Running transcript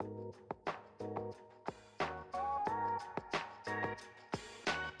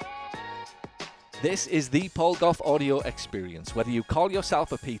This is the Paul Gough audio experience, whether you call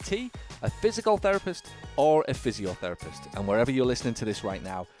yourself a PT, a physical therapist, or a physiotherapist. And wherever you're listening to this right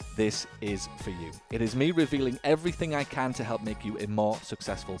now, this is for you. It is me revealing everything I can to help make you a more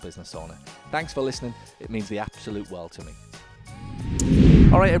successful business owner. Thanks for listening. It means the absolute world to me.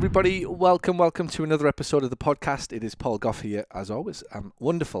 All right, everybody, welcome to another episode of the podcast. It is Paul Gough here, as always.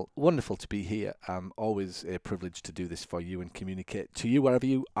 Wonderful to be here. Always a privilege to do this for you and communicate to you wherever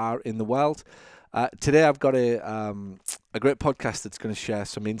you are in the world. Today I've got a great podcast that's going to share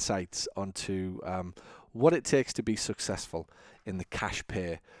some insights onto what it takes to be successful in the cash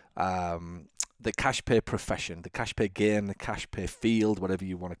pay profession, the cash pay game, the cash pay field, whatever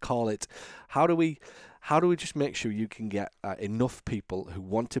you want to call it. How do we just make sure you can get enough people who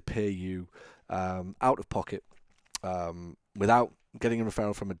want to pay you out of pocket without getting a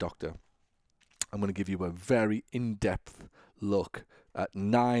referral from a doctor? I'm going to give you a very in-depth look at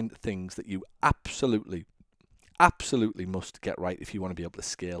 9 things that you absolutely must get right if you want to be able to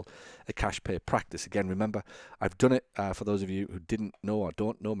scale a cash pay practice. Again, remember, I've done it for those of you who didn't know or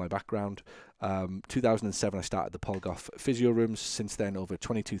don't know my background. 2007, I started the Paul Gough Physio Rooms. Since then, over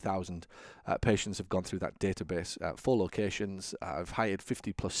 22,000 patients have gone through that database. 4 locations. I've hired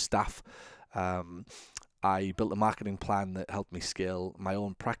 50 plus staff. I built a marketing plan that helped me scale my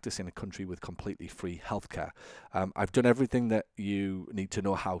own practice in a country with completely free healthcare. I've done everything that you need to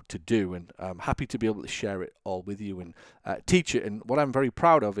know how to do, and I'm happy to be able to share it all with you and teach it. And what I'm very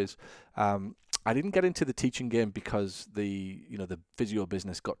proud of is I didn't get into the teaching game because the physio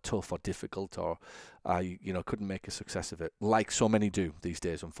business got tough or difficult, or I couldn't make a success of it, like so many do these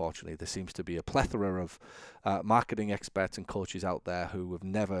days. Unfortunately, there seems to be a plethora of marketing experts and coaches out there who have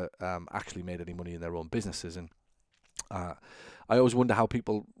never actually made any money in their own businesses. And I always wonder how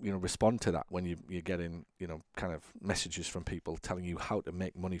people respond to that when you're getting kind of messages from people telling you how to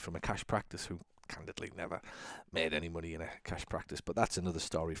make money from a cash practice who candidly never made any money in a cash practice. But that's another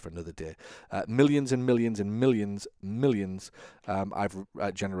story for another day. Millions and millions and millions I've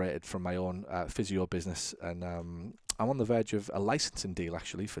generated from my own physio business, and I'm on the verge of a licensing deal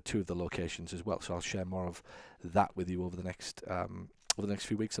actually for 2 of the locations as well, so I'll share more of that with you over the next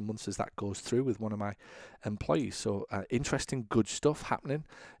few weeks and months as that goes through with one of my employees. So interesting, good stuff happening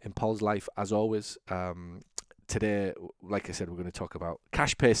in Paul's life as always. Today, like I said, we're going to talk about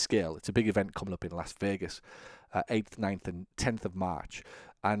Cash Pay Scale. It's a big event coming up in Las Vegas, 8th, 9th, and 10th of March.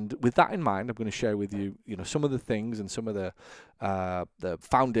 And with that in mind, I'm going to share with you, some of the things and some of the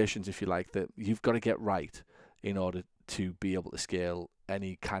foundations, if you like, that you've got to get right in order to be able to scale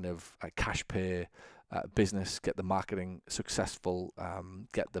any kind of cash pay business, get the marketing successful,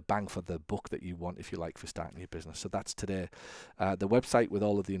 get the bang for the buck that you want, if you like, for starting your business. So that's today. The website with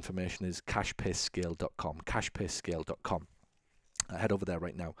all of the information is cashpayscale.com, cashpayscale.com. Head over there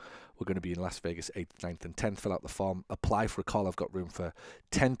right now. We're going to be in Las Vegas 8th, 9th and 10th. Fill out the form. Apply for a call. I've got room for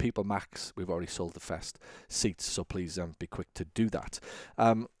 10 people max. We've already sold the first seats, so please be quick to do that.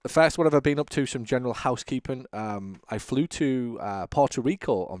 First, what have I been up to? Some general housekeeping. I flew to Puerto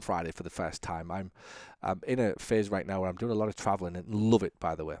Rico on Friday for the first time. I'm in a phase right now where I'm doing a lot of traveling and love it,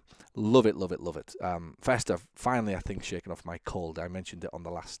 by the way. Love it. First, I've finally, I think, shaken off my cold. I mentioned it on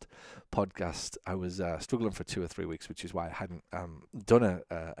the last podcast. I was struggling for 2 or 3 weeks, which is why I hadn't done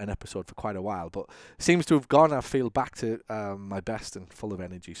an episode for quite a while, but seems to have gone. I feel back to my best and full of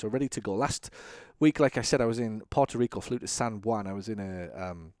energy, so ready to go. Last week, like I said, I was in Puerto Rico, flew to San Juan. I was in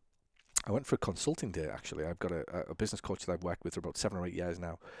I went for a consulting day, actually. I've got a business coach that I've worked with for about 7 or 8 years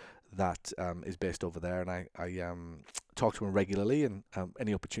now that is based over there, and I talk to him regularly, and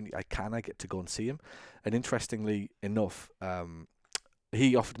any opportunity I can, I get to go and see him. And interestingly enough,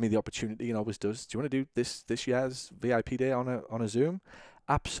 he offered me the opportunity, and always does. Do you want to do this year's VIP day on a Zoom?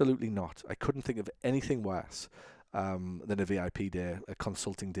 Absolutely not. I couldn't think of anything worse than a VIP day, a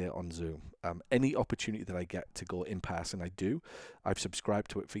consulting day on Zoom. Any opportunity that I get to go in person, I do. I've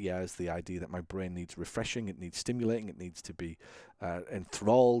subscribed to it for years, the idea that my brain needs refreshing, it needs stimulating, it needs to be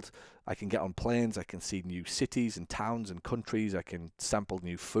enthralled. I can get on planes, I can see new cities and towns and countries, I can sample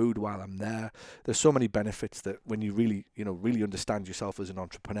new food while I'm there. There's so many benefits that when you really understand yourself as an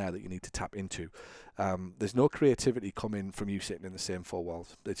entrepreneur that you need to tap into. There's no creativity coming from you sitting in the same 4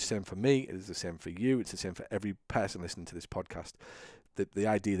 walls. It's the same for me, it is the same for you, it's the same for every person listening to this podcast. The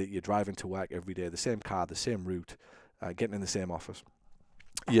idea that you're driving to work every day, the same car, the same route, getting in the same office.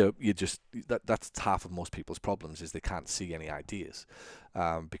 That's half of most people's problems, is they can't see any ideas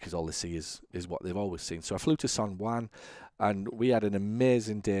because all they see is what they've always seen. So I flew to San Juan, and we had an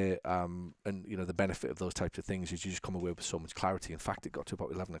amazing day. And the benefit of those types of things is you just come away with so much clarity. In fact, it got to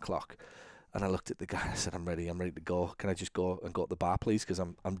about 11 o'clock. And I looked at the guy. I said, I'm ready to go. Can I just go to the bar, please? Because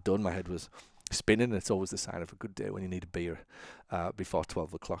I'm done. My head was spinning. And it's always the sign of a good day when you need a beer before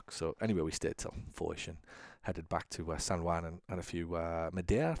 12 o'clock. So anyway, we stayed till 4ish and headed back to San Juan and a few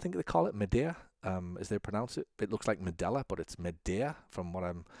Madeira, I think they call it, Madeira, as they pronounce it. It looks like Medella, but it's Madeira from what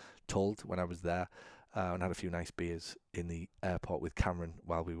I'm told when I was there. And had a few nice beers in the airport with Cameron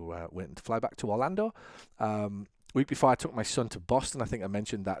while we were waiting to fly back to Orlando. Week before, I took my son to Boston. I think I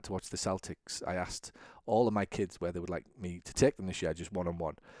mentioned that, to watch the Celtics. I asked all of my kids where they would like me to take them this year, just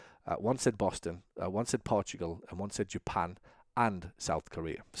one-on-one. One said Boston, one said Portugal, and one said Japan and South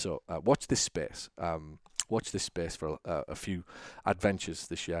Korea. So watch this space. Watch this space for a few adventures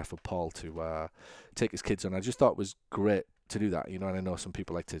this year for Paul to take his kids on. I just thought it was great to do that, and I know some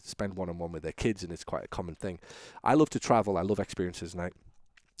people like to spend one-on-one with their kids, and it's quite a common thing. I love to travel. I love experiences, and I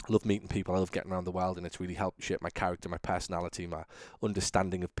love meeting people. I love getting around the world, and it's really helped shape my character, my personality, my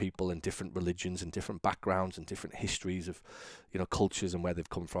understanding of people and different religions and different backgrounds and different histories of, cultures and where they've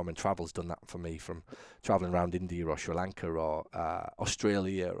come from. And travel's done that for me, from traveling around India or Sri Lanka or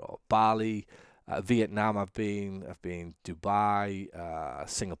Australia or Bali, Vietnam. I've been Dubai,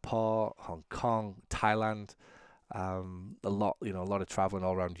 Singapore, Hong Kong, Thailand. A lot of traveling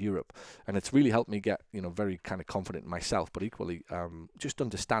all around Europe, and it's really helped me get very kind of confident in myself, but equally just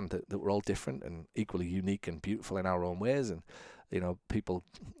understand that we're all different and equally unique and beautiful in our own ways, and people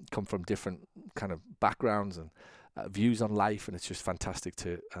come from different kind of backgrounds and views on life, and it's just fantastic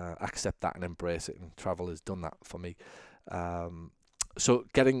to accept that and embrace it, and travel has done that for me. So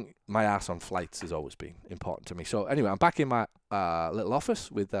getting my ass on flights has always been important to me. So anyway, I'm back in my little office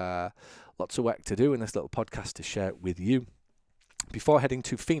with lots of work to do and this little podcast to share with you. Before heading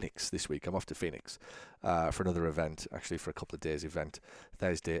to Phoenix this week, I'm off to Phoenix for another event, actually for a couple of days event.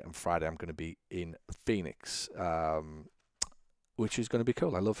 Thursday and Friday I'm going to be in Phoenix, which is going to be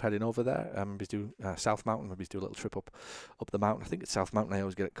cool. I love heading over there. Maybe do South Mountain, maybe do a little trip up the mountain. I think it's South Mountain. I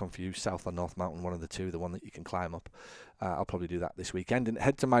always get it confused, South or North Mountain, one of the two, the one that you can climb up. I'll probably do that this weekend and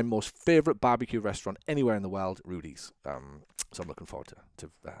head to my most favourite barbecue restaurant anywhere in the world, Rudy's. So I'm looking forward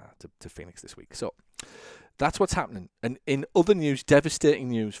to Phoenix this week. So that's what's happening. And in other news, devastating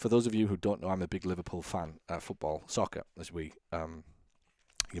news, for those of you who don't know, I'm a big Liverpool fan, football, soccer, as we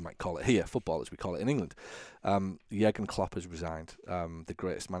you might call it here, football as we call it in England. Jurgen Klopp has resigned. The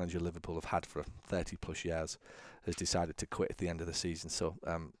greatest manager Liverpool have had for 30 plus years has decided to quit at the end of the season. So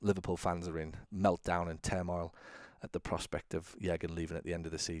Liverpool fans are in meltdown and turmoil at the prospect of Jurgen leaving at the end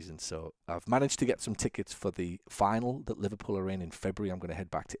of the season. So I've managed to get some tickets for the final that Liverpool are in February. I'm going to head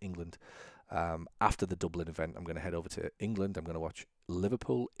back to England. After the Dublin event, I'm going to head over to England. I'm going to watch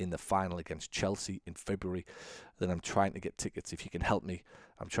Liverpool in the final against Chelsea in February. Then I'm trying to get tickets, if you can help me.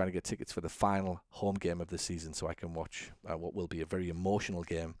 I'm trying to get tickets for the final home game of the season so I can watch what will be a very emotional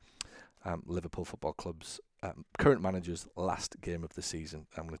game. Liverpool Football Club's current manager's last game of the season.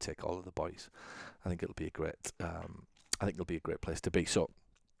 I'm going to take all of the boys. I think it'll be a great place to be. So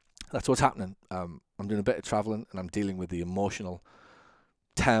that's what's happening. I'm doing a bit of travelling, and I'm dealing with the emotional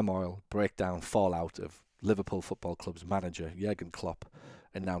turmoil, breakdown, fallout of Liverpool Football Club's manager Jurgen Klopp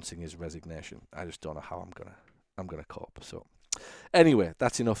announcing his resignation. I just don't know how I'm gonna cope. So anyway,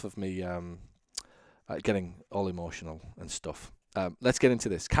 that's enough of me getting all emotional and stuff. Let's get into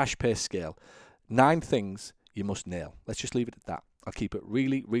this cash pay scale. 9 things you must nail. Let's just leave it at that. I'll keep it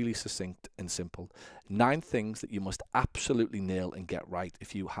really, really succinct and simple. 9 things that you must absolutely nail and get right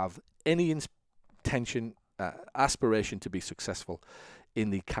if you have any intention, aspiration to be successful in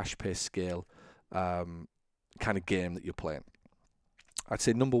the cash pay scale kind of game that you're playing. I'd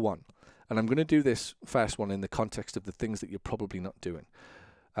say number 1, and I'm going to do this first one in the context of the things that you're probably not doing.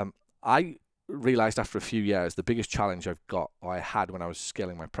 I realized after a few years the biggest challenge I had when I was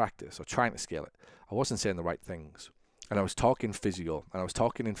scaling my practice or trying to scale it, I wasn't saying the right things. And I was talking physio, and I was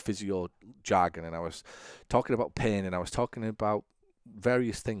talking in physio jargon, and I was talking about pain, and I was talking about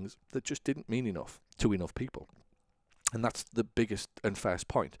various things that just didn't mean enough to enough people. And that's the biggest and first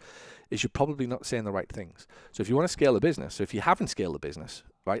point, is you're probably not saying the right things. So if you want to scale a business, so if you haven't scaled a business,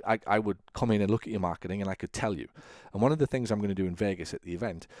 right, I would come in and look at your marketing and I could tell you. And one of the things I'm going to do in Vegas at the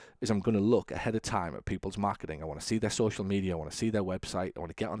event is I'm going to look ahead of time at people's marketing. I want to see their social media. I want to see their website. I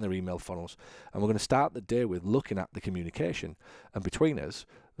want to get on their email funnels. And we're going to start the day with looking at the communication. And between us,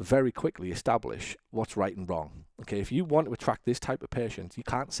 very quickly establish what's right and wrong. Okay, if you want to attract this type of patient, you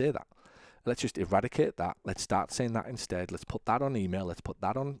can't say that. Let's just eradicate that. Let's start saying that instead. Let's put that on email. Let's put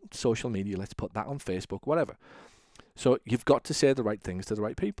that on social media. Let's put that on Facebook, whatever. So you've got to say the right things to the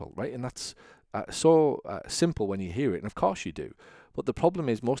right people, right? And that's so simple when you hear it. And of course you do. But the problem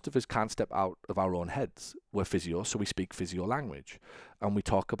is most of us can't step out of our own heads. We're physio, so we speak physio language. And we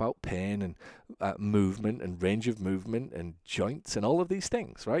talk about pain and movement and range of movement and joints and all of these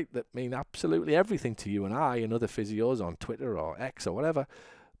things, right? That mean absolutely everything to you and I and other physios on Twitter or X or whatever,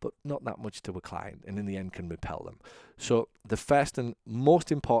 but not that much to a client, and in the end can repel them. So the first and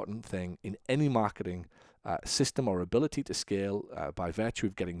most important thing in any marketing system or ability to scale by virtue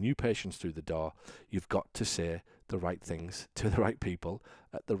of getting new patients through the door, you've got to say the right things to the right people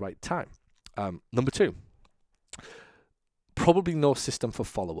at the right time. Number two, probably no system for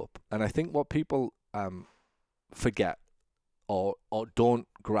follow-up. And I think what people forget or don't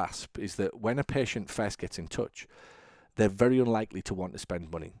grasp is that when a patient first gets in touch, they're very unlikely to want to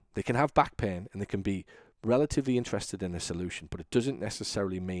spend money. They can have back pain and they can be relatively interested in a solution, but it doesn't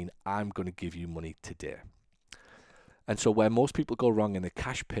necessarily mean I'm going to give you money today. And so where most people go wrong in the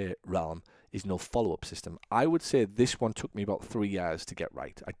cash pay realm is no follow-up system. I would say this one took me about 3 years to get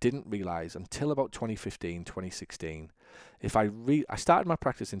right. I didn't realize until about 2015, 2016, I started my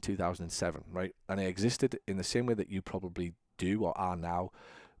practice in 2007, right? And I existed in the same way that you probably do or are now.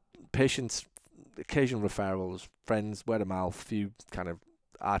 Patients, occasional referrals, friends, word of mouth, few kind of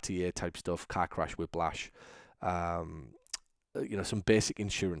RTA type stuff, car crash, whiplash, some basic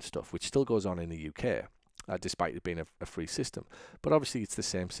insurance stuff, which still goes on in the UK, despite it being a free system. But obviously it's the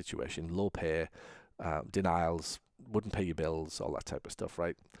same situation, low pay, denials, wouldn't pay your bills, all that type of stuff,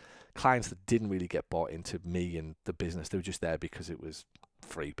 right? Clients that didn't really get bought into me and the business, they were just there because it was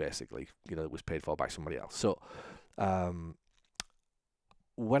free, basically, it was paid for by somebody else. So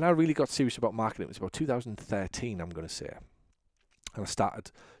when I really got serious about marketing, it was about 2013, I'm going to say. And I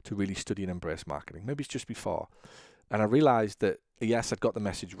started to really study and embrace marketing. Maybe it's just before. And I realized that, yes, I'd got the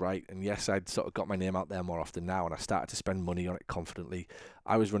message right. And yes, I'd sort of got my name out there more often now. And I started to spend money on it confidently.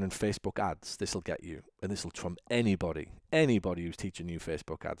 I was running Facebook ads. This will get you. And this will trump anybody who's teaching you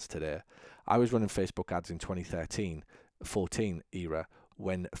Facebook ads today. I was running Facebook ads in 2013, 14 era,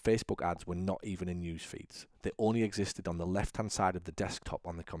 when Facebook ads were not even in news feeds. They only existed on the left-hand side of the desktop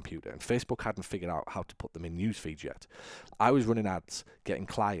on the computer, and Facebook hadn't figured out how to put them in news feeds yet. I was running ads, getting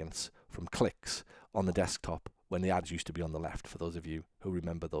clients from clicks on the desktop when the ads used to be on the left, for those of you who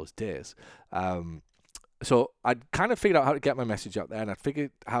remember those days. So I'd kind of figured out how to get my message out there, and I'd figured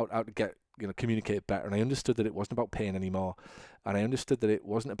out how to get communicate better, and I understood that it wasn't about pain anymore, and I understood that it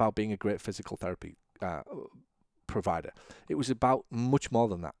wasn't about being a great physical therapy provider. It was about much more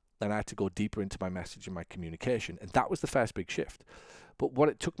than that. And I had to go deeper into my message and my communication. And that was the first big shift. But what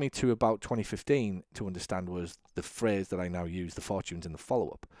it took me to about 2015 to understand was the phrase that I now use, the fortunes in the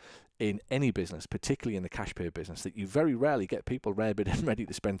follow-up. In any business, particularly in the cash pay business, that you very rarely get people rabid and ready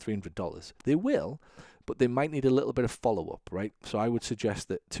to spend $300. They will, but they might need a little bit of follow-up, right? So I would suggest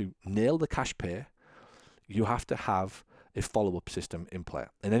that to nail the cash pay, you have to have a follow-up system in play.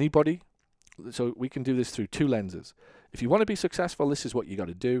 And anybody, so we can do this through two lenses. If you want to be successful, this is what you got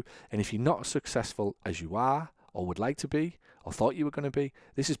to do. And if you're not as successful as you are or would like to be or thought you were going to be,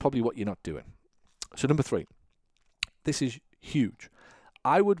 this is probably what you're not doing. So number 3, this is huge.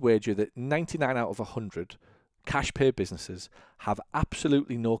 I would wager that 99 out of 100 cash pay businesses have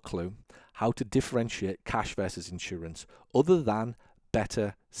absolutely no clue how to differentiate cash versus insurance other than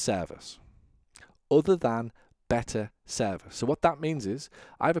better service. So what that means is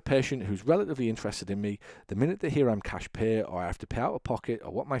I have a patient who's relatively interested in me. The minute they hear I'm cash pay or I have to pay out of pocket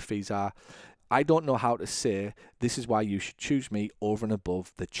or what my fees are, I don't know how to say this is why you should choose me over and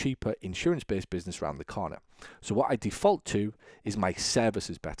above the cheaper insurance-based business around the corner. So what I default to is my service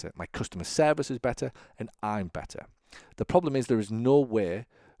is better, my customer service is better, and I'm better. The problem is there is no way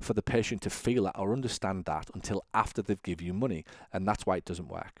for the patient to feel that or understand that until after they've given you money, and that's why it doesn't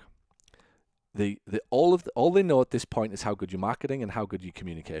work. All they know at this point is how good your marketing and how good your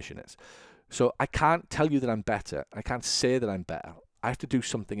communication is. So I can't tell you that I'm better. I can't say that I'm better. I have to do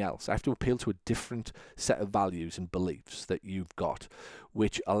something else. I have to appeal to a different set of values and beliefs that you've got,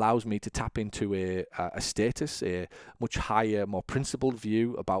 which allows me to tap into a status, a much higher, more principled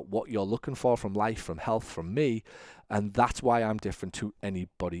view about what you're looking for from life, from health, from me. And that's why I'm different to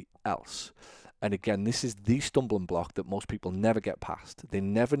anybody else. And again, this is the stumbling block that most people never get past. They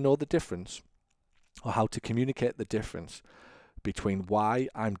never know the difference or how to communicate the difference between why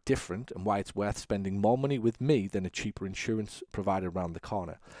I'm different and why it's worth spending more money with me than a cheaper insurance provider around the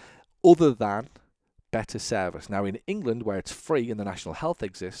corner, other than better service. Now, in England, where it's free and the national health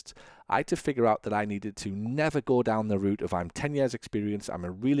exists, I had to figure out that I needed to never go down the route of I'm 10 years experience, I'm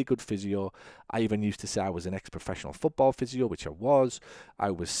a really good physio. I even used to say I was an ex-professional football physio, which I was. I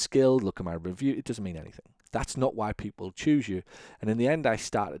was skilled, look at my review. It doesn't mean anything. That's not why people choose you. And in the end, I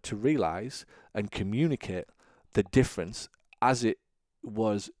started to realize and communicate the difference as it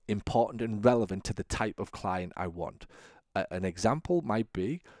was important and relevant to the type of client I want. An example might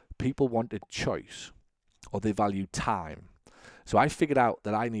be people wanted choice, or they valued time. So I figured out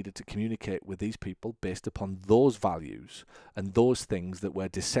that I needed to communicate with these people based upon those values and those things that were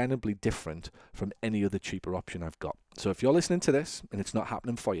discernibly different from any other cheaper option I've got. So if you're listening to this and it's not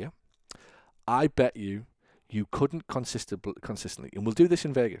happening for you, I bet you couldn't consistently, and we'll do this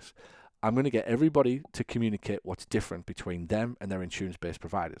in Vegas, I'm going to get everybody to communicate what's different between them and their insurance-based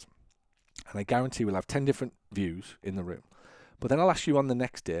providers. And I guarantee we'll have 10 different views in the room. But then I'll ask you on the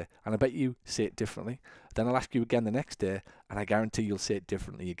next day, and I bet you say it differently. Then I'll ask you again the next day, and I guarantee you'll say it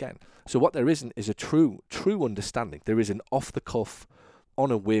differently again. So what there isn't is a true understanding. There is an off-the-cuff,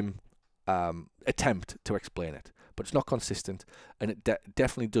 on a whim attempt to explain it. But it's not consistent, and it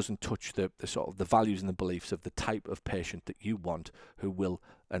definitely doesn't touch the sort of the values and the beliefs of the type of patient that you want, who will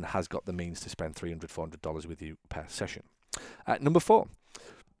and has got the means to spend $300, $400 with you per session. Number 4,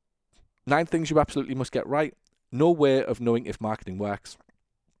 9 things you absolutely must get right. No way of knowing if marketing works,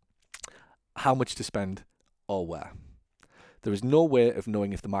 how much to spend, or where. There is no way of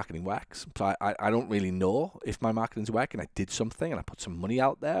knowing if the marketing works. So I don't really know if my marketing's working. I did something and I put some money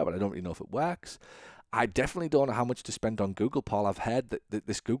out there, but I don't really know if it works. I definitely don't know how much to spend on Google, Paul. I've heard that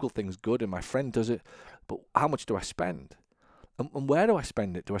this Google thing's good and my friend does it, but how much do I spend? And where do I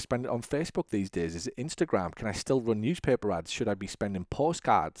spend it? Do I spend it on Facebook these days? Is it Instagram? Can I still run newspaper ads? Should I be spending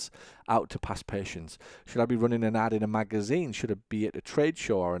postcards out to past patients? Should I be running an ad in a magazine? Should it be at a trade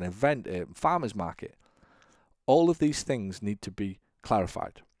show or an event, a farmer's market? All of these things need to be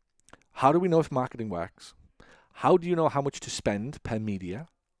clarified. How do we know if marketing works? How do you know how much to spend per media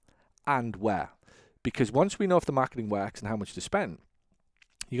and where? Because once we know if the marketing works and how much to spend,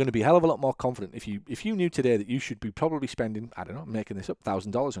 you're going to be a hell of a lot more confident. If you knew today that you should be probably spending, I don't know, making this up,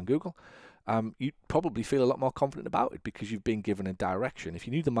 $1,000 on Google, you'd probably feel a lot more confident about it because you've been given a direction. If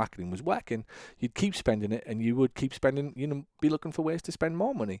you knew the marketing was working, you'd keep spending it, and you would keep spending, be looking for ways to spend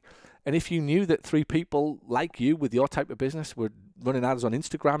more money. And if you knew that 3 people like you with your type of business were running ads on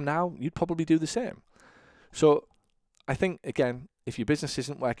Instagram now, you'd probably do the same. So I think, again, if your business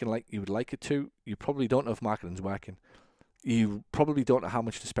isn't working like you would like it to, you probably don't know if marketing's working. You probably don't know how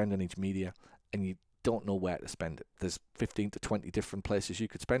much to spend on each media, and you don't know where to spend it. There's 15 to 20 different places you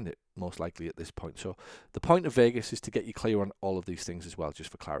could spend it, most likely at this point. So the point of Vegas is to get you clear on all of these things as well, just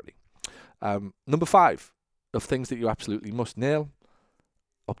for clarity. Number 5 of things that you absolutely must nail: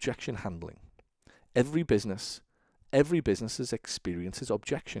 objection handling. Every business's experiences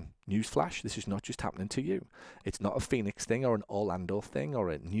objection. Newsflash, this is not just happening to you. It's not a Phoenix thing or an Orlando thing or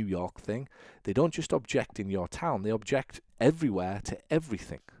a New York thing. They don't just object in your town. They object everywhere to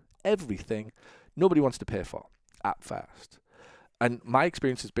everything. Everything nobody wants to pay for at first. And my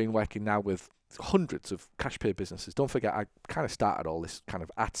experience has been working now with hundreds of cash pay businesses. Don't forget, I kind of started all this kind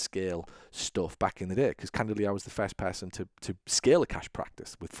of at scale stuff back in the day, because candidly I was the first person to scale a cash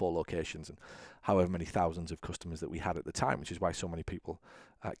practice with 4 locations and however many thousands of customers that we had at the time, which is why so many people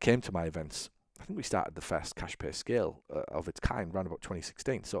came to my events. I think we started the first cash pay scale of its kind around about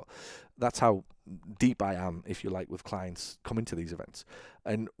 2016. So that's how deep I am, if you like, with clients coming to these events.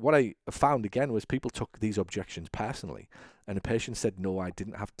 And what I found again was people took these objections personally, and a patient said, no, I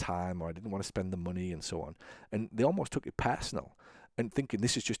didn't have time, or I didn't want to spend the money, and so on. And they almost took it personal, and thinking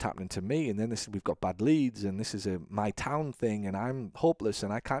this is just happening to me, and then we've got bad leads, and this is a my town thing, and I'm hopeless,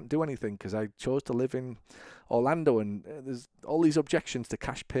 and I can't do anything because I chose to live in Orlando, and there's all these objections to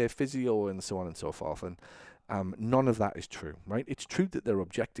cash pay physio and so on and so forth. And none of that is true, right? It's true that they're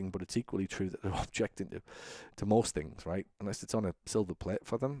objecting, but it's equally true that they're objecting to most things, right? Unless it's on a silver plate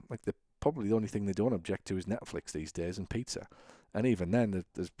for them. Like, probably the only thing they don't object to is Netflix these days and pizza. And even then,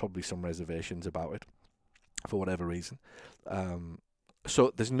 there's probably some reservations about it for whatever reason.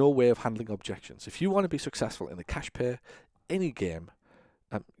 So there's no way of handling objections. If you want to be successful in the cash pay, any game,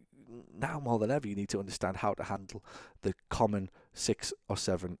 now more than ever, you need to understand how to handle the common 6 or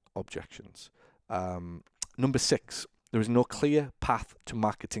 7 objections. Number 6, there is no clear path to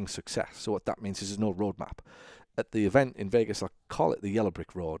marketing success. So what that means is there's no roadmap. At the event in Vegas, I call it the Yellow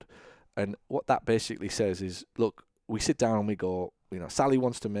Brick Road. And what that basically says is, look, we sit down and we go, Sally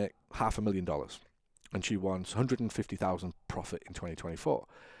wants to make $500,000. And she wants 150,000 profit in 2024.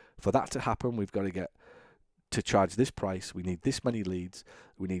 For that to happen, we've got to get to charge this price. We need this many leads.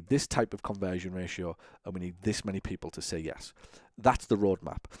 We need this type of conversion ratio, and we need this many people to say yes. That's the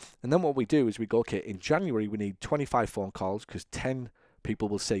roadmap. And then what we do is we go, okay, in January we need 25 phone calls, because 10 people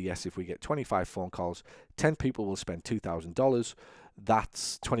will say yes. If we get 25 phone calls, 10 people will spend $2,000.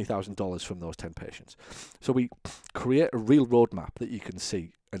 That's $20,000 from those 10 patients. So we create a real roadmap that you can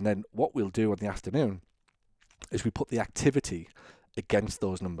see. And then what we'll do in the afternoon is we put the activity against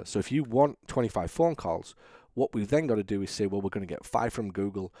those numbers. So if you want 25 phone calls, what we've then got to do is say, well, we're going to get 5 from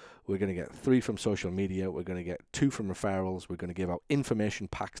Google, we're going to get 3 from social media, we're going to get 2 from referrals, we're going to give out information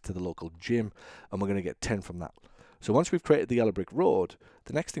packs to the local gym, and we're going to get 10 from that. So once we've created the Yellow Brick Road,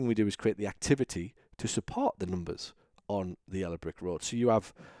 the next thing we do is create the activity to support the numbers on the Yellow Brick Road. So you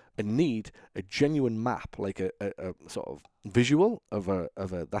have a genuine map, like a sort of visual of a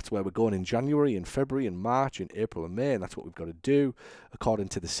that's where we're going in January, in February, in March, in April and May, and that's what we've got to do according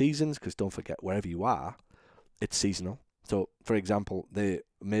to the seasons, because don't forget, wherever you are, it's seasonal. So, for example, there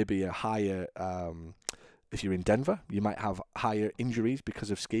may be a higher, if you're in Denver, you might have higher injuries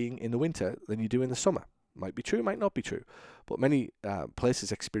because of skiing in the winter than you do in the summer. Might be true, might not be true. But many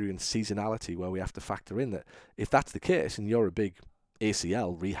places experience seasonality where we have to factor in that if that's the case and you're a big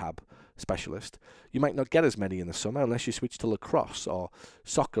ACL rehab specialist, you might not get as many in the summer unless you switch to lacrosse or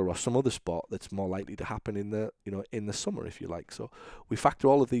soccer or some other sport that's more likely to happen in the in the summer, if you like. So we factor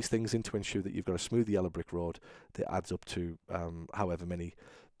all of these things in to ensure that you've got a smooth Yellow Brick Road that adds up to however many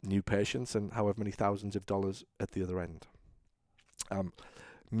new patients and however many thousands of dollars at the other end.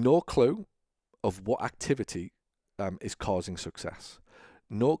 No clue of what activity is causing success.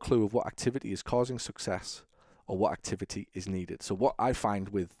 No clue of what activity is causing success or what activity is needed. So what I find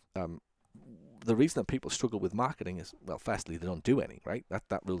with the reason that people struggle with marketing is, well, firstly, they don't do any, right?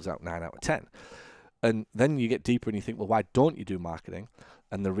 That rules out 9 out of 10. And then you get deeper and you think, well, why don't you do marketing?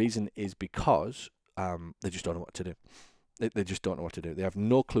 And the reason is because they just don't know what to do. They just don't know what to do. They have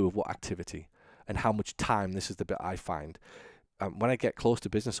no clue of what activity and how much time. This is the bit I find. When I get close to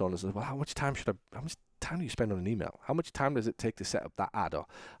business owners, well, how much time do you spend on an email? How much time does it take to set up that ad? Or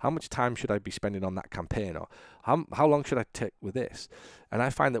how much time should I be spending on that campaign? Or how long should I take with this? And I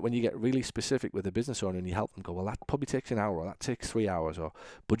find that when you get really specific with a business owner and you help them go, well, that probably takes an hour, or that takes 3 hours, or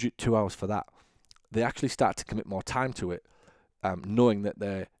budget 2 hours for that, they actually start to commit more time to it, knowing that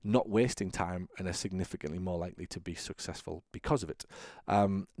they're not wasting time and are significantly more likely to be successful because of it.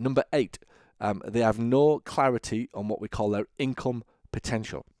 Number 8, they have no clarity on what we call their income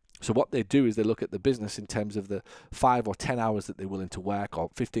potential. So what they do is they look at the business in terms of the 5 or 10 hours that they're willing to work, or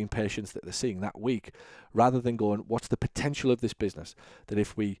 15 patients that they're seeing that week, rather than going, what's the potential of this business? That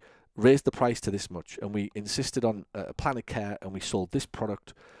if we raised the price to this much and we insisted on a plan of care and we sold this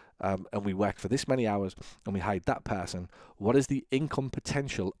product and we worked for this many hours and we hired that person, what is the income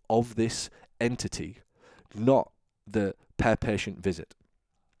potential of this entity, not the per patient visit?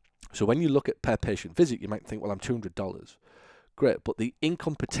 So when you look at per patient visit, you might think, well, I'm $200. Great, but the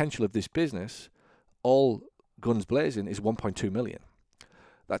income potential of this business, all guns blazing, is 1.2 million.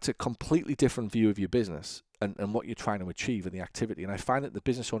 That's a completely different view of your business and what you're trying to achieve in the activity. And I find that the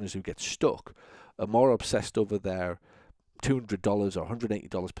business owners who get stuck are more obsessed over their $200 or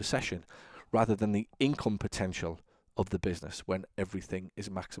 $180 per session rather than the income potential of the business when everything is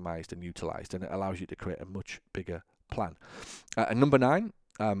maximized and utilized, and it allows you to create a much bigger plan. And number 9,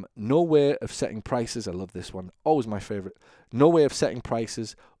 no way of setting prices. I love this one, always my favorite. No way of setting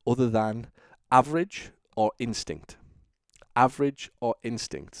prices other than average or instinct. Average or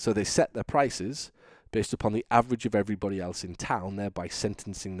instinct. So they set their prices based upon the average of everybody else in town, thereby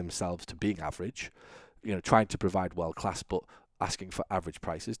sentencing themselves to being average, trying to provide world class, but asking for average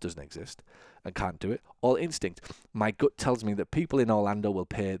prices doesn't exist and can't do it. Or instinct. My gut tells me that people in Orlando will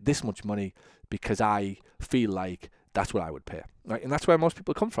pay this much money because I feel like that's what I would pay, right? And that's where most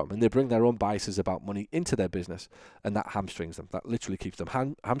people come from, and they bring their own biases about money into their business, and that hamstrings them. That literally keeps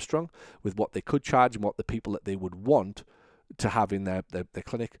them hamstrung with what they could charge and what the people that they would want to have in their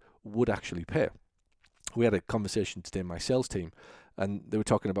clinic would actually pay. We had a conversation today in my sales team, and they were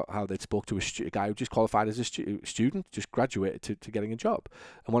talking about how they'd spoke to a guy who just qualified as a student, just graduated to getting a job.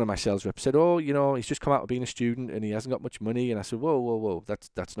 And one of my sales reps said, oh, he's just come out of being a student and he hasn't got much money. And I said, whoa,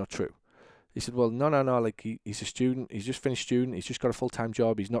 that's not true. He said, well, no, like he's a student, he's just finished student, he's just got a full-time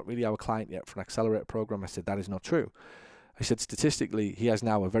job, he's not really our client yet for an accelerator program. I said, that is not true. I said, statistically, he has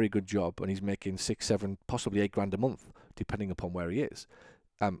now a very good job and he's making 6, 7, possibly $8,000 a month, depending upon where he is.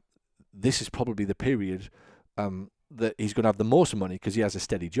 This is probably the period that he's going to have the most money because he has a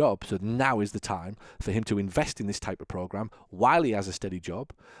steady job. So now is the time for him to invest in this type of program while he has a steady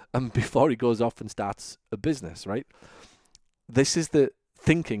job and before he goes off and starts a business, right? This is the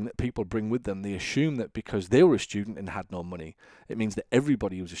thinking that people bring with them. They assume that because they were a student and had no money, it means that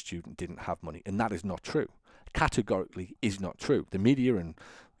everybody who was a student didn't have money, and that is not true. Categorically is not true. The media and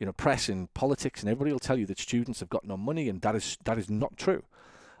press and politics and everybody will tell you that students have got no money, and that is not true.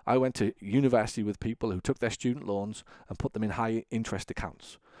 I went to university with people who took their student loans and put them in high interest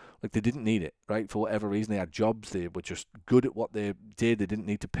accounts. Like, they didn't need it, right? For whatever reason, they had jobs. They were just good at what they did. They didn't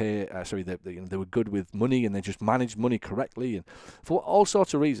need to pay. They were good with money, and they just managed money correctly, and for all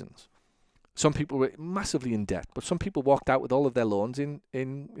sorts of reasons. Some people were massively in debt, but some people walked out with all of their loans in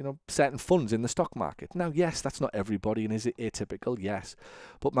certain funds in the stock market. Now, yes, that's not everybody, and is it atypical? Yes.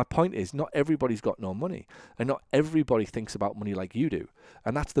 But my point is, not everybody's got no money, and not everybody thinks about money like you do.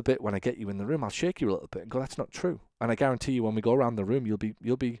 And that's the bit when I get you in the room, I'll shake you a little bit and go, that's not true. And I guarantee you, when we go around the room,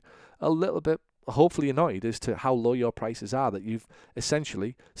 you'll be a little bit hopefully annoyed as to how low your prices are, that you've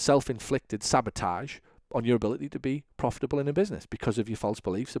essentially self-inflicted sabotage on your ability to be profitable in a business because of your false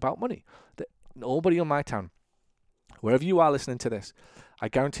beliefs about money. That nobody in my town, wherever you are listening to this, I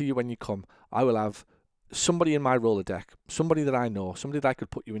guarantee you when you come, I will have somebody in my Rolodex, somebody that I know, somebody that I could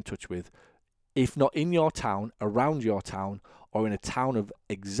put you in touch with, if not in your town, around your town, or in a town of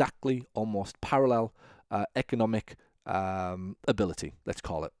exactly almost parallel economic ability, let's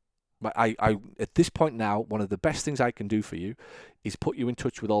call it. I at this point now, one of the best things I can do for you is put you in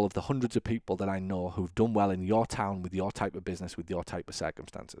touch with all of the hundreds of people that I know who've done well in your town with your type of business, with your type of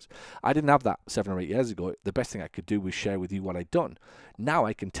circumstances. I didn't have that 7 or 8 years ago. The best thing I could do was share with you what I'd done. Now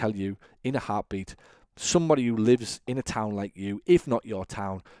I can tell you in a heartbeat, somebody who lives in a town like you, if not your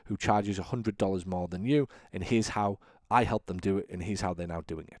town, who charges $100 more than you, and here's how I helped them do it, and here's how they're now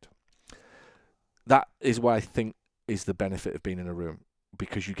doing it. That is what I think is the benefit of being in a room.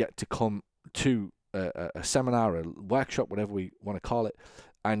 Because you get to come to a seminar, a workshop, whatever we want to call it,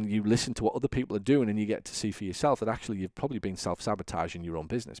 and you listen to what other people are doing, and you get to see for yourself that actually you've probably been self-sabotaging your own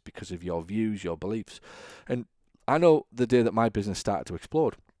business because of your views, your beliefs. And I know the day that my business started to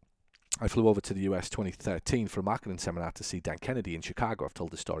explode, I flew over to the US 2013 for a marketing seminar to see Dan Kennedy in Chicago. I've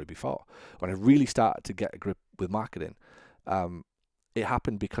told this story before. When I really started to get a grip with marketing, it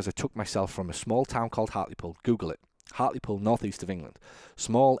happened because I took myself from a small town called Hartlepool. Google it. Hartlepool, northeast of England.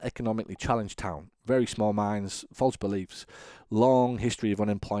 Small, economically challenged town. Very small minds, false beliefs, long history of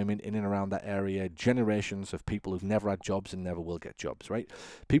unemployment in and around that area, generations of people who've never had jobs and never will get jobs, right?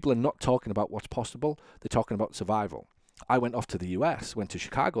 People are not talking about what's possible, they're talking about survival. I went off to the US, went to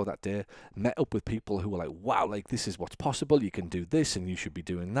Chicago that day, met up with people who were like, wow, like this is what's possible, you can do this and you should be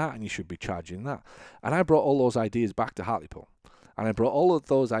doing that and you should be charging that. And I brought all those ideas back to Hartlepool. And I brought all of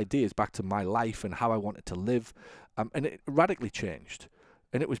those ideas back to my life and how I wanted to live. And it radically changed.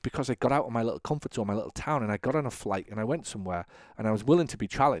 And it was because I got out of my little comfort zone, my little town, and I got on a flight and I went somewhere and I was willing to be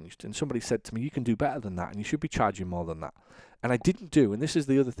challenged. And somebody said to me, you can do better than that and you should be charging more than that. And I didn't do, and this is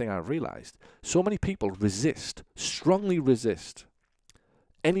the other thing I realized, so many people resist, strongly resist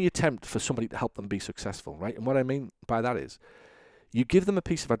any attempt for somebody to help them be successful, right? And what I mean by that is, you give them a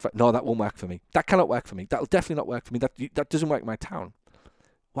piece of advice. No, that won't work for me. That cannot work for me. That'll definitely not work for me. That doesn't work in my town.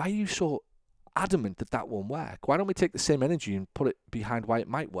 Why are you so adamant that that won't work? Why don't we take the same energy and put it behind why it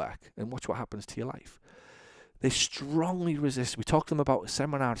might work and watch what happens to your life? They strongly resist. We talk to them about a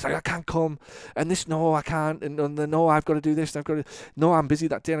seminar. It's like, I can't come. And this, no, I can't. And no, I've got to do this. And I've got to, no, I'm busy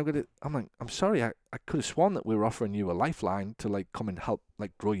that day. And I'm like, I'm sorry. I could have sworn that we were offering you a lifeline to like come and help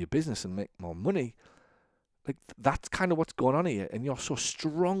like grow your business and make more money. Like that's kind of what's going on here. And you're so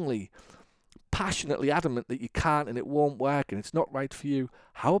strongly, passionately adamant that you can't and it won't work and it's not right for you.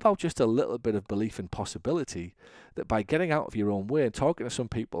 How about just a little bit of belief in possibility that by getting out of your own way and talking to some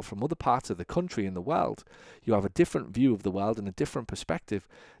people from other parts of the country and the world, you have a different view of the world and a different perspective,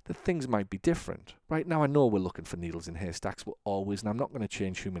 that things might be different. Right now, I know we're looking for needles in haystacks, we're always, and I'm not going to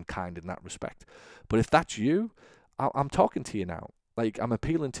change humankind in that respect. But if that's you, I'm talking to you now. Like, I'm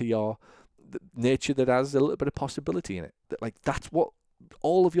appealing to your nature that has a little bit of possibility in it. That, like, that's what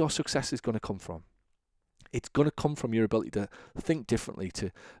all of your success is going to come from. It's going to come from your ability to think differently,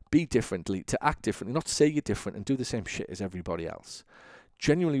 to be differently, to act differently, not say you're different and do the same shit as everybody else.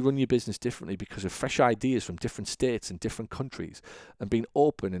 Genuinely run your business differently because of fresh ideas from different states and different countries, and being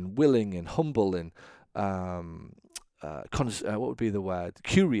open and willing and humble and what would be the word?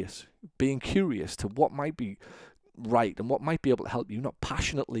 Curious. Being curious to what might be right and what might be able to help you, not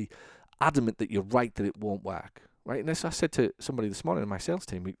passionately adamant that you're right, that it won't work. Right, and as I said to somebody this morning in my sales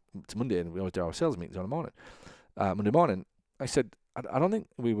team, it's Monday and we always do our sales meetings on a morning. Monday morning, I said, I don't think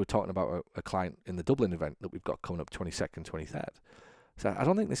we were talking about a client in the Dublin event that we've got coming up 22nd, 23rd. So I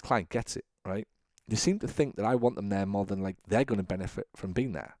don't think this client gets it, right? They seem to think that I want them there more than like they're going to benefit from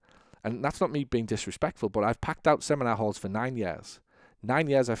being there. And that's not me being disrespectful, but I've packed out seminar halls for 9 years. 9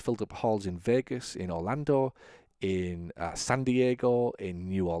 years I've filled up halls in Vegas, in Orlando, in San Diego, in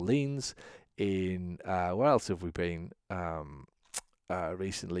New Orleans, in where else have we been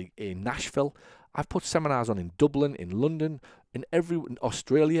recently? In Nashville. I've put seminars on in Dublin, in London, In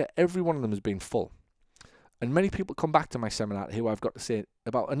Australia, every one of them has been full. And many people come back to my seminar to hear what I've got to say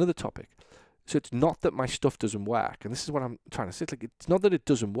about another topic. So it's not that my stuff doesn't work, and this is what I'm trying to say. It's not that it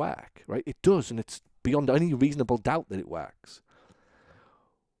doesn't work, right? It does, and it's beyond any reasonable doubt that it works.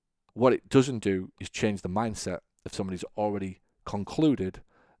 What it doesn't do is change the mindset of somebody who's already concluded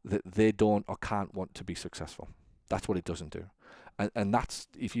that they don't or can't want to be successful. That's what it doesn't do. And that's,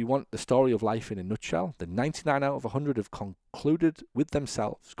 if you want the story of life in a nutshell, the 99 out of 100 have concluded with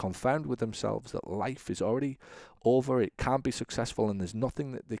themselves, confirmed with themselves that life is already over, it can't be successful, and there's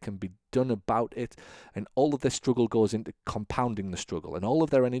nothing that they can be done about it. And all of their struggle goes into compounding the struggle, and all of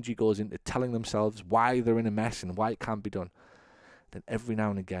their energy goes into telling themselves why they're in a mess and why it can't be done. Then every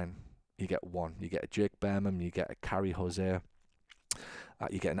now and again, you get one. You get a Jake Berman, you get a Carrie Jose,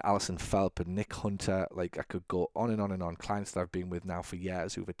 you get an Alison Phelp, and Nick Hunter. Like, I could go on and on and on. Clients that I've been with now for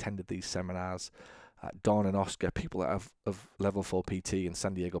years who've attended these seminars. Dawn and Oscar, people that have Level 4 PT in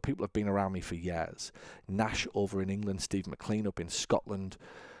San Diego, people have been around me for years. Nash over in England, Steve McLean up in Scotland.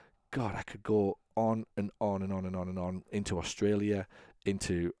 God, I could go on and on and on and on and on, into Australia,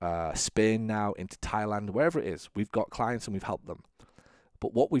 into Spain now, into Thailand, wherever it is. We've got clients and we've helped them.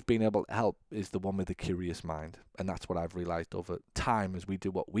 But what we've been able to help is the one with the curious mind. And that's what I've realized over time as we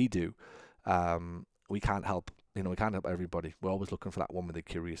do what we do. We can't help, we can't help everybody. We're always looking for that one with the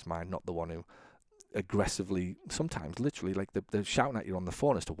curious mind, not the one who aggressively, sometimes literally, like they're shouting at you on the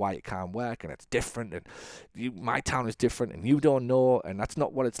phone as to why it can't work and it's different, and my town is different and you don't know, and that's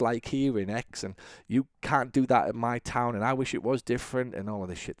not what it's like here in X, and you can't do that at my town, and I wish it was different, and all of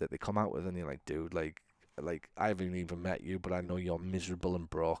this shit that they come out with. And you're like, dude, like I haven't even met you, but I know you're miserable and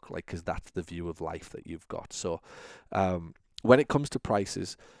broke, like, because that's the view of life that you've got. So when it comes to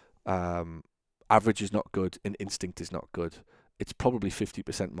prices, average is not good and instinct is not good. It's probably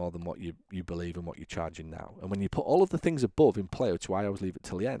 50% more than what you believe and what you're charging now. And when you put all of the things above in play, which is why I always leave it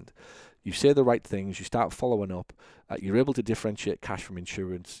till the end, you say the right things, you start following up, you're able to differentiate cash from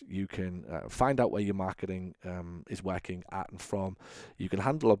insurance, you can find out where your marketing is working at and from, you can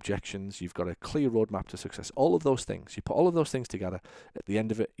handle objections, you've got a clear roadmap to success, all of those things. You put all of those things together, at the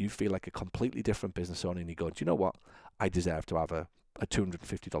end of it, you feel like a completely different business owner, and you go, do you know what? I deserve to have a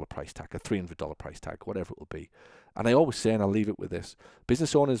 $250 price tag, a $300 price tag, whatever it will be. And I always say, and I'll leave it with this,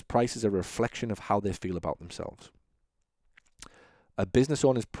 business owners' prices are a reflection of how they feel about themselves. A business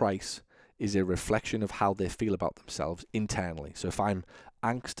owner's price is a reflection of how they feel about themselves internally. So if I'm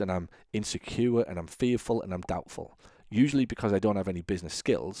angst and I'm insecure and I'm fearful and I'm doubtful, usually because I don't have any business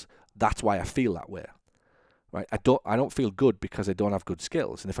skills, that's why I feel that way. Right? I don't feel good because I don't have good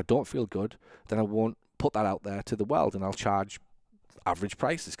skills. And if I don't feel good, then I won't put that out there to the world, and I'll charge average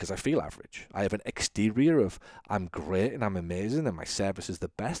prices because I feel average. I have an exterior of I'm great and I'm amazing and my service is the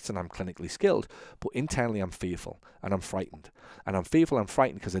best and I'm clinically skilled, but internally I'm fearful and I'm frightened. And I'm fearful and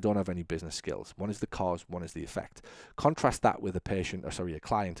frightened because I don't have any business skills. One is the cause, one is the effect. Contrast that with a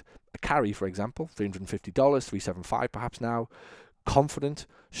client, a Carrie, for example, $350, $375 perhaps now, confident,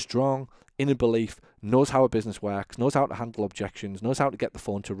 strong, inner belief, knows how a business works, knows how to handle objections, knows how to get the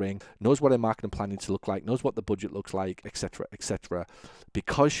phone to ring, knows what her marketing plan needs to look like, knows what the budget looks like, etc., etc.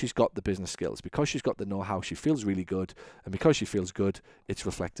 Because she's got the business skills, because she's got the know-how, she feels really good, and because she feels good, it's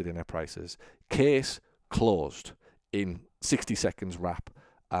reflected in her prices. Case closed in 60 seconds wrap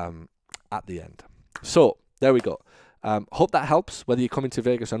at the end. So there we go. Hope that helps, whether you're coming to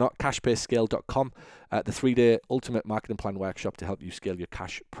Vegas or not. CashPayScale.com, the 3-day ultimate marketing plan workshop to help you scale your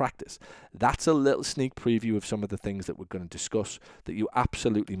cash practice. That's a little sneak preview of some of the things that we're going to discuss that you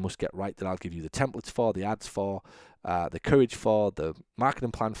absolutely must get right, that I'll give you the templates for, the ads for, the courage for, the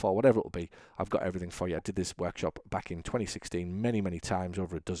marketing plan for, whatever it will be. I've got everything for you. I did this workshop back in 2016 many times,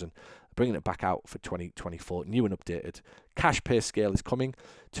 over a dozen. Bringing it back out for 2024, new and updated. Cash Pay Scale is coming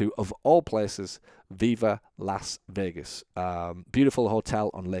to, of all places, Viva Las Vegas. Beautiful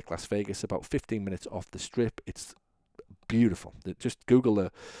hotel on Lake Las Vegas, about 15 minutes off the strip. It's beautiful. Just Google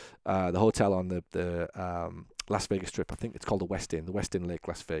the hotel on the Las Vegas Strip. I think it's called the West Inn Lake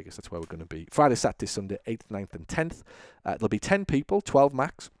Las Vegas. That's where we're going to be. Friday, Saturday, Sunday, 8th, 9th, and 10th. There'll be 10 people, 12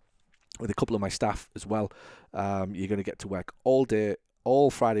 max, with a couple of my staff as well. You're going to get to work all day,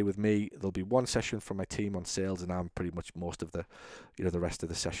 all Friday with me. There'll be one session from my team on sales, and I'm pretty much most of the rest of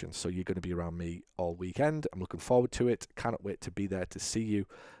the sessions. So you're going to be around me all weekend. I'm looking forward to it. Cannot wait to be there to see you,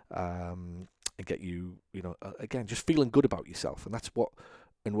 and get you, again, just feeling good about yourself. And that's what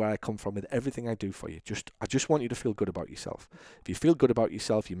and where I come from with everything I do for you. I just want you to feel good about yourself. If you feel good about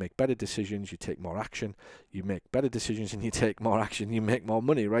yourself, you make better decisions, you take more action, you make better decisions and you take more action, you make more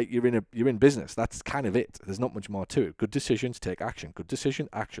money, right? You're in business. That's kind of it. There's not much more to it. Good decisions, take action. Good decision,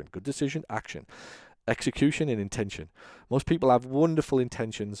 action. Good decision, action. execution and intention. Most people have wonderful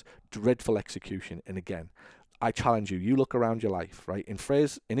intentions, dreadful execution. And again, I challenge you, you look around your life, right? In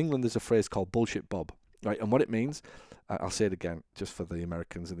England, there's a phrase called bullshit Bob, right? And what it means, I'll say it again, just for the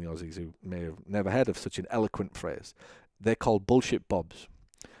Americans and the Aussies who may have never heard of such an eloquent phrase. They're called bullshit Bobs.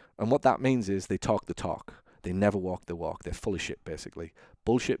 And what that means is they talk the talk. They never walk the walk. They're full of shit, basically.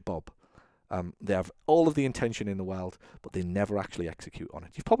 Bullshit Bob. They have all of the intention in the world, but they never actually execute on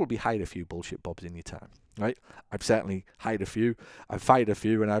it. You've probably hired a few bullshit Bobs in your time, right? I've certainly hired a few. I've fired a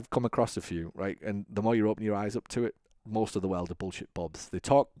few, and I've come across a few, right? And the more you open your eyes up to it, most of the world are bullshit Bobs. They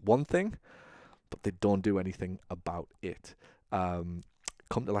talk one thing, but they don't do anything about it. Come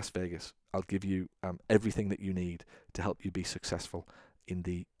to Las Vegas. I'll give you everything that you need to help you be successful in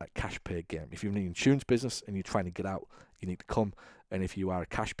the cash pay game. If you're in the insurance business and you're trying to get out, you need to come. And if you are a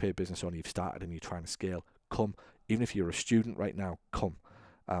cash pay business owner, you've started and you're trying to scale, come. Even if you're a student right now, come.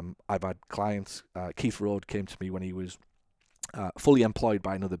 I've had clients, Keith Road came to me when he was fully employed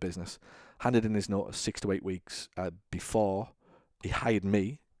by another business, handed in his notice 6 to 8 weeks before he hired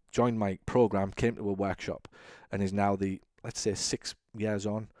me, joined my program, came to a workshop, and is now the, let's say 6 years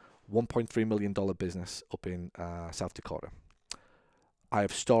on, $1.3 million business up in South Dakota. I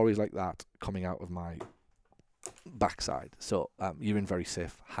have stories like that coming out of my backside. So you're in very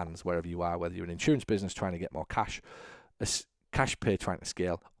safe hands wherever you are, whether you're an insurance business trying to get more cash, cash pay trying to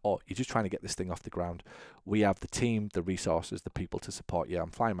scale, or you're just trying to get this thing off the ground. We have the team, the resources, the people to support you.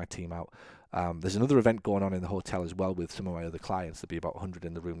 I'm flying my team out. There's another event going on in the hotel as well with some of my other clients. There'll be about 100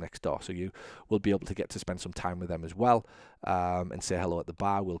 in the room next door. So you will be able to get to spend some time with them as well and say hello at the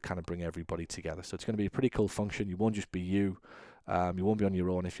bar. We'll kind of bring everybody together. So it's going to be a pretty cool function. You won't just be you. You won't be on your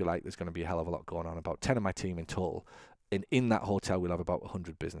own, if you like. There's going to be a hell of a lot going on. About 10 of my team in total. And in that hotel, we'll have about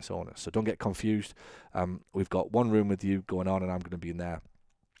 100 business owners. So don't get confused. We've got one room with you going on, and I'm going to be in there.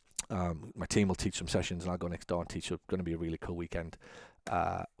 My team will teach some sessions, and I'll go next door and teach. It's going to be a really cool weekend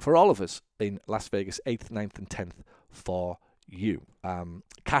for all of us in Las Vegas, 8th, 9th, and 10th for you.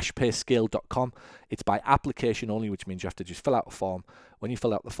 Cashpayscale.com. It's by application only, which means you have to just fill out a form. When you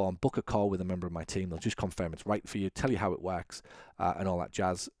fill out the form, book a call with a member of my team. They'll just confirm it's right for you, tell you how it works, and all that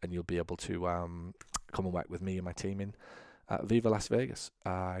jazz, and you'll be able to come and work with me and my team in Viva Las Vegas.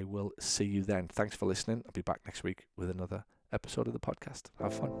 I will see you then. Thanks for listening. I'll be back next week with another episode of the podcast.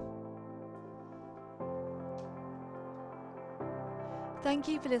 Have fun. Thank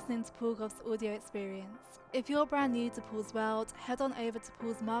you for listening to Paul Goff's audio experience. If you're brand new to Paul's world, head on over to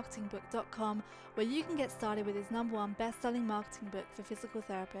paulsmarketingbook.com, where you can get started with his #1 best-selling marketing book for physical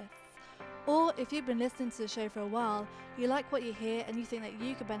therapists. Or if you've been listening to the show for a while, you like what you hear and you think that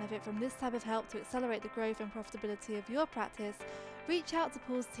you could benefit from this type of help to accelerate the growth and profitability of your practice, reach out to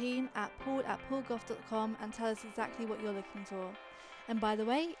Paul's team at paul@paulgoff.com and tell us exactly what you're looking for. And by the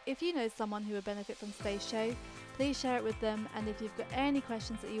way, if you know someone who would benefit from today's show, please share it with them. And if you've got any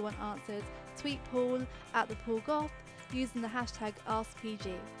questions that you want answered, tweet Paul @thePaulGoff using the hashtag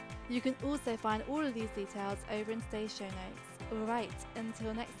AskPG. You can also find all of these details over in today's show notes. Alright,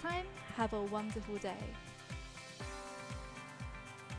 until next time, have a wonderful day.